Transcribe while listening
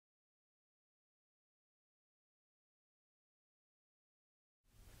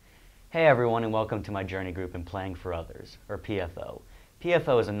Hey everyone, and welcome to my journey group in Playing for Others, or PFO.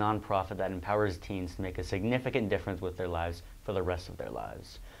 PFO is a nonprofit that empowers teens to make a significant difference with their lives for the rest of their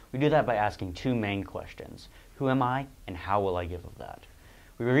lives. We do that by asking two main questions: who am I, and how will I give of that?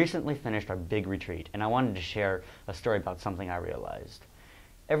 We recently finished our big retreat, and I wanted to share a story about something I realized.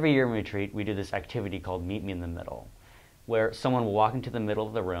 Every year in retreat, we do this activity called Meet Me in the Middle, where someone will walk into the middle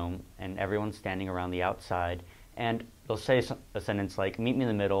of the room, and everyone's standing around the outside, and they'll say a sentence like, "Meet me in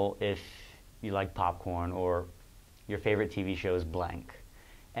the middle if you like popcorn," or "your favorite TV show is blank."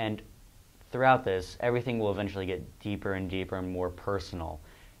 And throughout this, everything will eventually get deeper and deeper and more personal.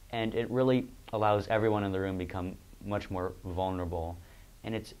 And it really allows everyone in the room to become much more vulnerable.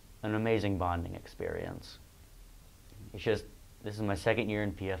 And it's an amazing bonding experience. It's just, this is my second year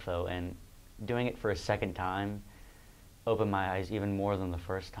in PFO, and doing it for a second time opened my eyes even more than the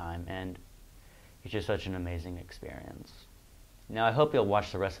first time. And it's just such an amazing experience. Now, I hope you'll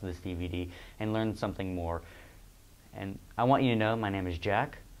watch the rest of this DVD and learn something more. And I want you to know my name is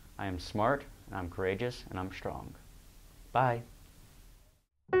Jack. I am smart, and I'm courageous, and I'm strong. Bye.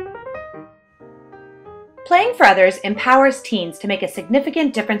 Playing for Others empowers teens to make a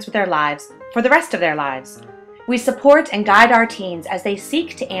significant difference with their lives for the rest of their lives. We support and guide our teens as they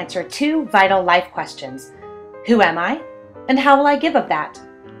seek to answer two vital life questions: who am I, and how will I give of that?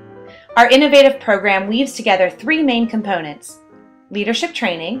 Our innovative program weaves together three main components: leadership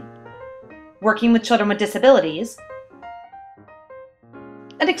training, working with children with disabilities,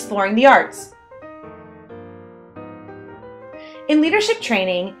 and exploring the arts. In leadership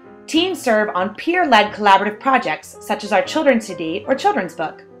training, teens serve on peer-led collaborative projects such as our children's CD or children's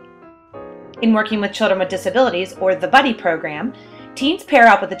book. In working with children with disabilities, or the Buddy program, teens pair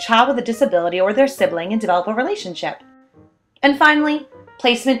up with a child with a disability or their sibling and develop a relationship. And finally,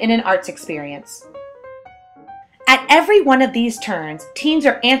 placement in an arts experience. At every one of these turns, teens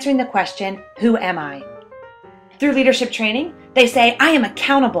are answering the question, who am I? Through leadership training, they say, I am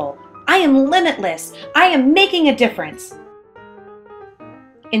accountable, I am limitless, I am making a difference.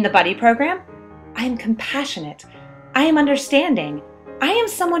 In the Buddy program, I am compassionate, I am understanding, I am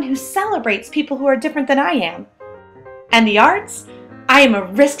someone who celebrates people who are different than I am. And the arts, I am a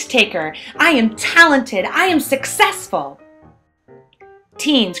risk taker, I am talented, I am successful.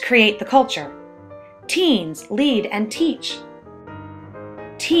 Teens create the culture. Teens lead and teach.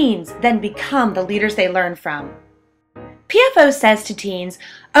 Teens then become the leaders they learn from. PFO says to teens,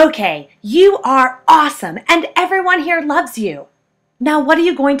 okay, you are awesome and everyone here loves you. Now what are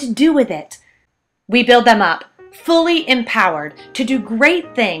you going to do with it? We build them up, fully empowered to do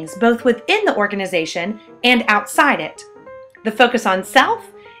great things both within the organization and outside it. The focus on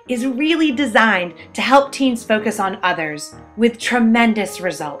self is really designed to help teens focus on others with tremendous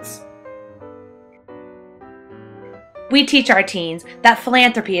results. We teach our teens that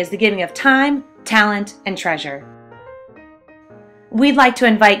philanthropy is the giving of time, talent, and treasure. We'd like to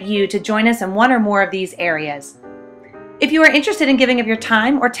invite you to join us in one or more of these areas. If you are interested in giving of your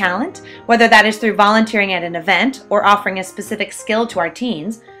time or talent, whether that is through volunteering at an event or offering a specific skill to our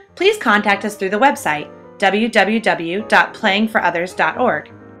teens, please contact us through the website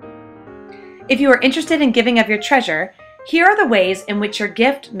www.playingforothers.org. If you are interested in giving of your treasure, here are the ways in which your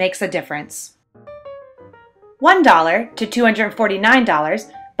gift makes a difference. $1 to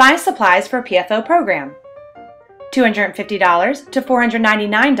 $249 buys supplies for a PFO program. $250 to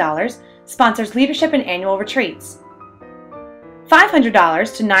 $499 sponsors leadership and annual retreats.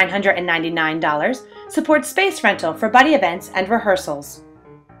 $500 to $999 supports space rental for buddy events and rehearsals.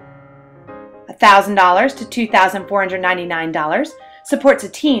 $1,000 to $2,499 supports a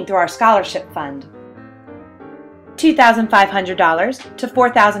teen through our scholarship fund. $2,500 to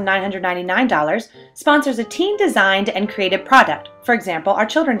 $4,999 sponsors a teen-designed and created product, for example, our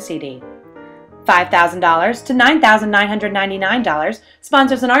children's CD. $5,000 to $9,999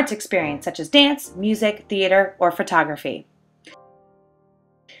 sponsors an arts experience such as dance, music, theater, or photography.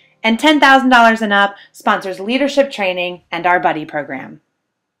 And $10,000 and up sponsors leadership training and our Buddy program.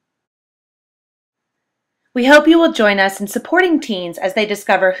 We hope you will join us in supporting teens as they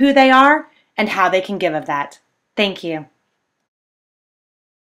discover who they are and how they can give of that. Thank you.